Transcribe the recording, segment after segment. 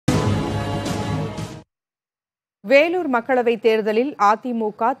வேலூர் மக்களவை தேர்தலில்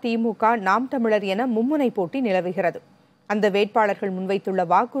அதிமுக, திமுக, நாம் தமிழர் என மும்முனை போட்டி நிலவுகிறது. அந்த வேட்பாளர்கள் முன்வைத்துள்ள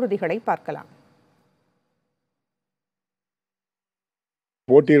வாக்குறுதிகளை பார்க்கலாம்.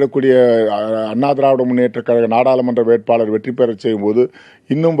 போட்டியிடக்கூடிய அண்ணா திராவிட முன்னேற்ற கழக நாடாளுமன்ற வேட்பாளர் வெற்றி பெறச் செய்யும் போது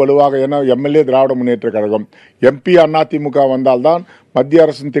இன்னும் வலுவாக, ஏன்னா எம்எல்ஏ திராவிட முன்னேற்ற கழகம், எம்பி அதிமுக வந்தால்தான் மத்திய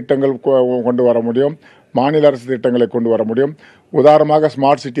அரசின் திட்டங்கள் கொண்டு வர முடியும், மாநில அரசு திட்டங்களை கொண்டு வர முடியும். உதாரணமாக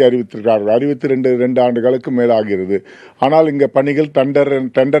ஸ்மார்ட் சிட்டி அறிவித்திருக்கிறார்கள். அறிவித்து 2 ஆண்டுகளுக்கு மேலாகிறது. ஆனால் இங்க பணிகள்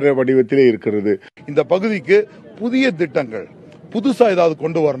டெண்டர் வடிவத்திலே இருக்கிறது. இந்த பகுதிக்கு புதிய திட்டங்கள் புதுசா ஏதாவது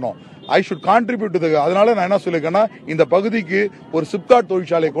கொண்டு வரணும். I should contribute to. அதனால நான் என்ன சொல்லியிருக்கேன்னா, இந்த பகுதிக்கு ஒரு சிப்காட்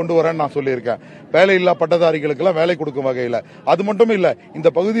தொழிற்சாலை கொண்டு வரேன்னு நான் சொல்லியிருக்கேன். வேலையில்லா பட்டதாரிகளுக்கு எல்லாம் வேலை கொடுக்கும் வகையில். அது மட்டும் இல்ல, இந்த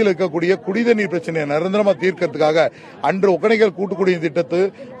பகுதியில் இருக்கக்கூடிய குடிநீர் பிரச்சனையை நிரந்தரமா தீர்க்கிறதுக்காக அன்று ஒக்கணைகள் கூட்டுக்குடிநீர் திட்டத்தை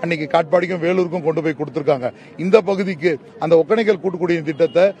அன்னைக்கு காட்பாடிக்கும் வேலூருக்கும் கொண்டு போய் கொடுத்திருக்காங்க. இந்த பகுதிக்கு அந்த ஒக்கணைகள் கூட்டுக்குடிநீர்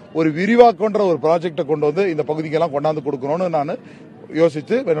திட்டத்தை ஒரு விரிவாக்கன்ற ஒரு ப்ராஜெக்டை கொண்டு வந்து இந்த பகுதிக்கெல்லாம் கொண்டாந்து கொடுக்கணும்னு நான்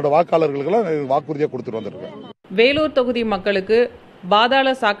யோசிச்சு என்னோட வாக்காளர்களுக்கெல்லாம் வாக்குறுதியா கொடுத்துட்டு வந்திருக்கேன். வேலூர் தொகுதி மக்களுக்கு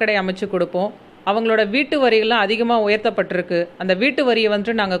பாதாள சாக்கடை அமைச்சு கொடுப்போம். அவங்களோட வீட்டு வரிகள்லாம் அதிகமாக உயர்த்தப்பட்டிருக்கு. அந்த வீட்டு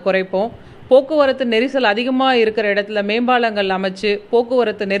வரியை நாங்கள் குறைப்போம். போக்குவரத்து நெரிசல் அதிகமாக இருக்கிற இடத்துல மேம்பாலங்கள் அமைச்சு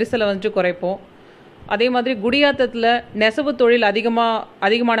போக்குவரத்து நெரிசலை குறைப்போம். அதே மாதிரி குடியாத்தத்தில் நெசவு தொழில்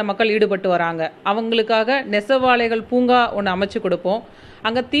அதிகமான மக்கள் ஈடுபட்டு வராங்க. அவங்களுக்காக நெசவாலைகள் பூங்கா ஒன்று அமைச்சு கொடுப்போம்.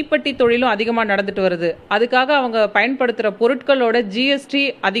 அங்கே தீப்பெட்டி தொழிலும் அதிகமாக நடந்துட்டு வருது. அதுக்காக அவங்க பயன்படுத்துகிற பொருட்களோட GST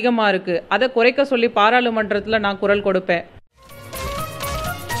அதிகமாக இருக்குது. அதை குறைக்க சொல்லி பாராளுமன்றத்தில் நான் குரல் கொடுப்பேன்.